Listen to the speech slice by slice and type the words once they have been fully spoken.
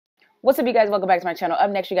What's up, you guys? Welcome back to my channel. Up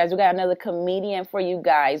next, you guys, we got another comedian for you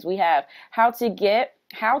guys. We have how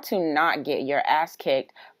to not get your ass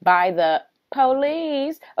kicked by the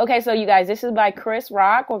police. Okay, so you guys, this is by Chris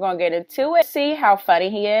Rock. We're gonna get into it. See how funny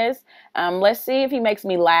he is. Let's see if he makes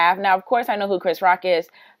me laugh. Now, of course, I know who Chris Rock is,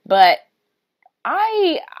 but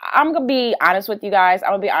I'm gonna be honest with you guys.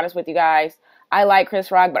 I like Chris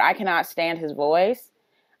Rock, but I cannot stand his voice.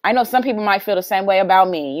 I know some people might feel the same way about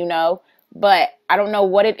me, but I don't know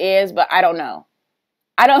what it is, but I don't know.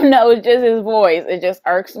 I don't know. It's just his voice. It just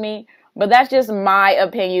irks me. But that's just my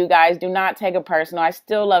opinion, you guys. Do not take it personal. I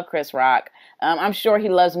still love Chris Rock. I'm sure he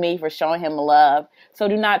loves me for showing him love. So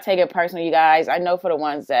do not take it personal, you guys. I know for the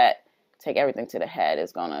ones that take everything to the head,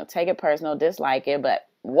 it's going to take it personal, dislike it, but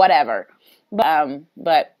whatever.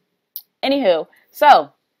 But anywho,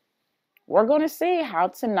 so we're going to see how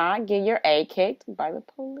to not get your A kicked by the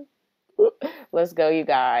police. Let's go, you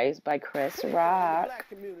guys, by Chris Rock. The black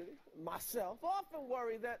community, myself, often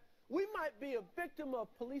worry that we might be a victim of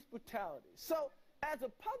police brutality. So, as a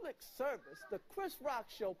public service, the Chris Rock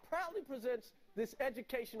Show proudly presents this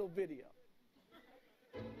educational video.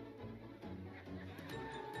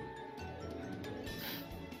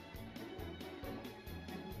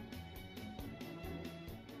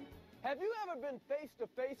 Have you ever been face to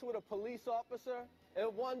face with a police officer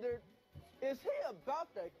and wondered, is he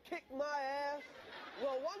about to kick my ass?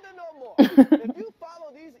 Well, wonder no more. If you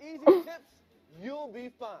follow these easy tips, you'll be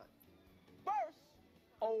fine. First,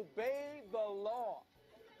 obey the law.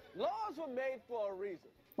 Laws were made for a reason.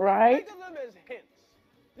 Right? Think of them as hints.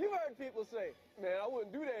 You've heard people say, man, I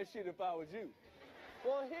wouldn't do that shit if I was you.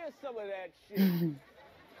 Well, here's some of that shit.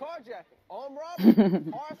 Carjacking, armed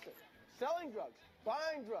robbery, arson, selling drugs,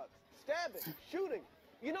 buying drugs, stabbing, shooting.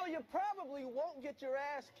 You know, you probably won't get your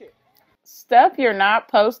ass kicked. Stuff you're not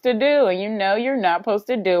supposed to do, and you know you're not supposed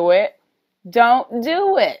to do it. Don't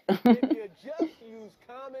do it. If you just use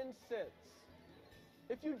common sense.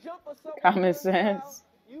 If you jump a subway Common turnstile, sense.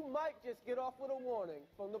 you might just get off with a warning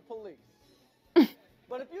from the police.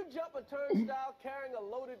 But if you jump a turnstile carrying a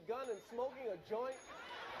loaded gun and smoking a joint,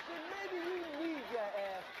 then maybe you need your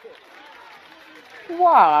ass kicked.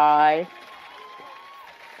 Why?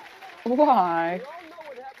 Why? We all know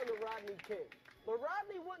what happened to Rodney King. But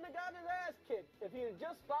Rodney wouldn't have gotten his ass kicked if he had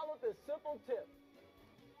just followed this simple tip.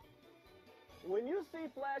 When you see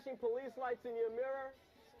flashing police lights in your mirror,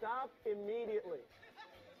 stop immediately.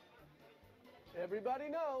 Everybody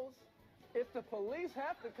knows, if the police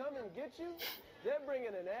have to come and get you, they're bringing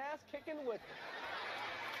an ass kicking with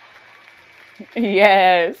them.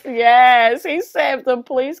 Yes. He said if the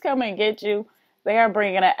police come and get you, they are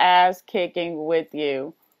bringing an ass kicking with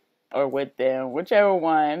you. Or with them, whichever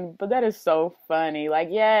one. But that is so funny. Like,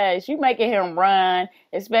 yes, you making him run,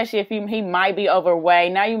 especially if he might be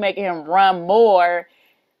overweight. Now you making him run more.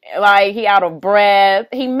 Like, he out of breath.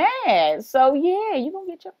 He mad. So, yeah, you going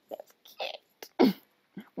to get your ass kicked.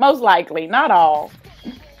 Most likely. Not all.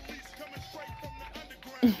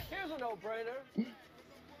 Here's a no-brainer.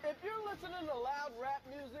 If you're listening to loud rap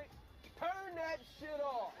music, turn that shit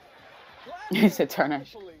off. He said turn that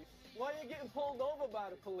shit. While you're getting pulled over by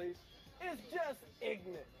the police, it's just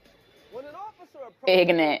ignorant. When an officer approaches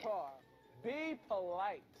Ignorant. your car, be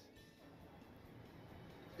polite.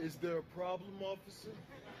 Is there a problem, officer?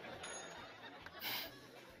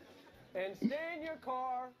 And stay in your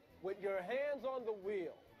car with your hands on the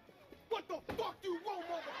wheel. What the fuck you want,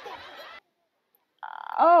 motherfucker?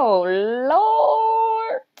 Oh,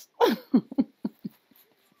 Lord.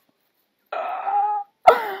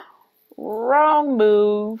 Wrong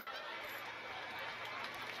move.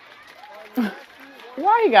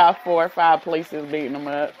 Why you got 4 or 5 polices beating him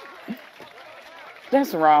up?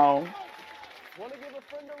 That's wrong. Want to give a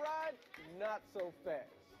friend a ride? Not so fast.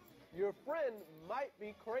 Your friend might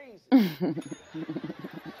be crazy.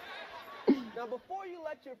 Now, before you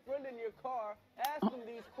let your friend in your car, ask them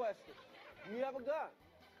these questions. Do you have a gun?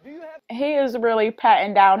 Do you have He is really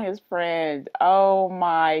patting down his friend. Oh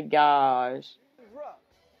my gosh. drugs?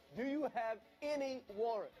 Do you have any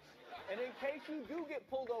warrants? And in case you do get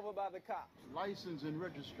pulled over by the cops, License and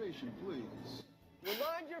registration, please.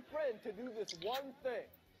 remind your friend to do this one thing.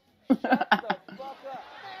 Shut the fuck up. Man,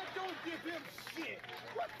 don't give him shit.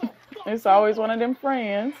 What the fuck? It's always one of them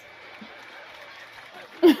friends.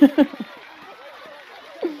 If you have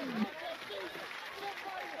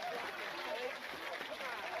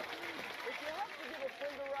to give a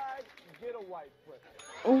friend a ride, get a white friend.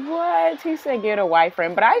 What? He said get a white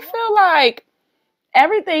friend. But I feel like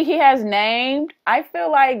everything he has named, I feel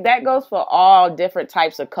like that goes for all different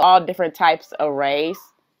types of race.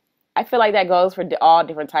 I feel like that goes for all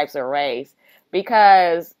different types of race.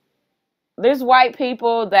 Because there's white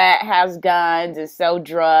people that has guns and sell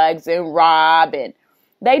drugs and rob, and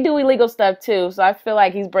they do illegal stuff too. So I feel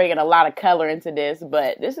like he's bringing a lot of color into this,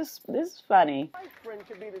 but this is funny. My friend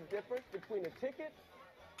could be the difference between a ticket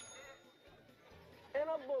and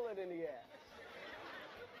a bullet in the ass.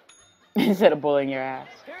 Instead of bullying your ass.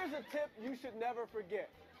 Here's a tip you should never forget.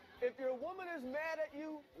 If your woman is mad at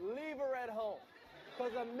you, leave her at home.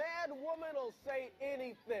 Because a mad woman will say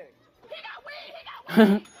anything. He got weed! He got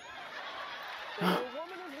weed! If your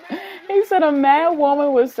woman is mad at you, He said a mad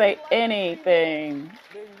woman would say anything.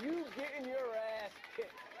 then you getting your ass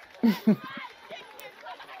kicked.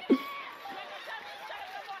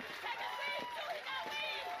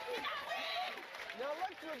 Now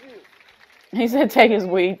let's review. He said take his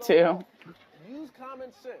weed too. Use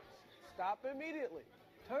common sense. Stop immediately.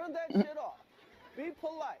 Turn that shit off. Be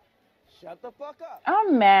polite. Shut the fuck up.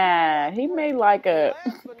 I'm mad. He made like a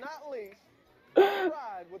Last but not least,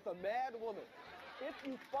 ride with a mad woman. If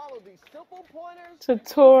you follow these simple pointers,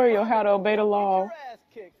 tutorial how to obey the law. your ass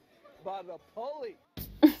kicked by the police.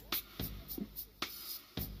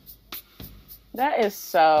 That is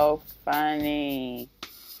so funny.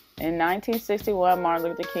 In 1961, Martin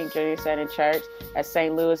Luther King Jr. said in church at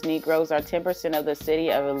St. Louis, Negroes are 10% of the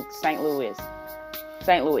city of St. Louis,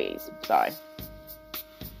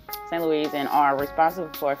 and are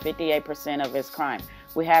responsible for 58% of its crime.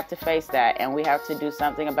 We have to face that, and we have to do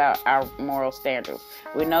something about our moral standards.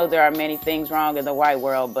 We know there are many things wrong in the white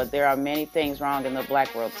world, but there are many things wrong in the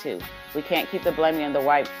black world too. We can't keep blaming the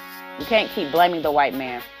white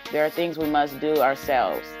man. There are things we must do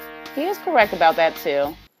ourselves. He is correct about that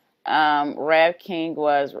too. Rev King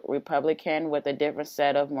was Republican with a different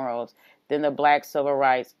set of morals than the black civil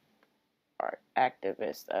rights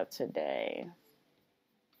activists of today.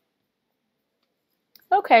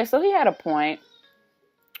 Okay, so he had a point.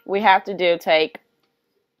 We do have to take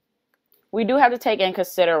in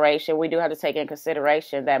consideration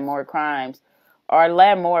that more crimes are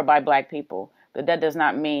led more by black people. But that does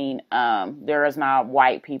not mean there is not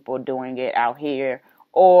white people doing it out here,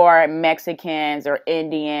 or Mexicans or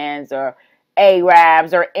Indians or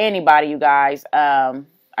Arabs or anybody, you guys. I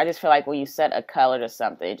just feel like when you set a color to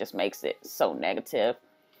something, it just makes it so negative.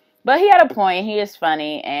 But he had a point. He is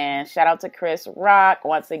funny. And shout out to Chris Rock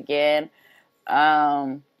once again.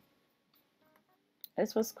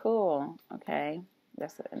 This was cool. Okay.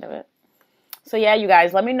 That's the end of it. So yeah, you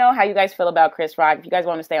guys, let me know how you guys feel about Chris Rock. If you guys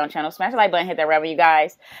want to stay on channel, smash the like button, hit that red, you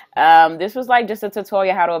guys. This was like just a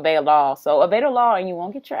tutorial how to obey a law. So obey the law and you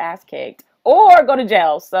won't get your ass kicked or go to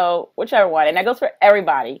jail. So whichever one. And that goes for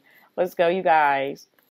everybody. Let's go, you guys.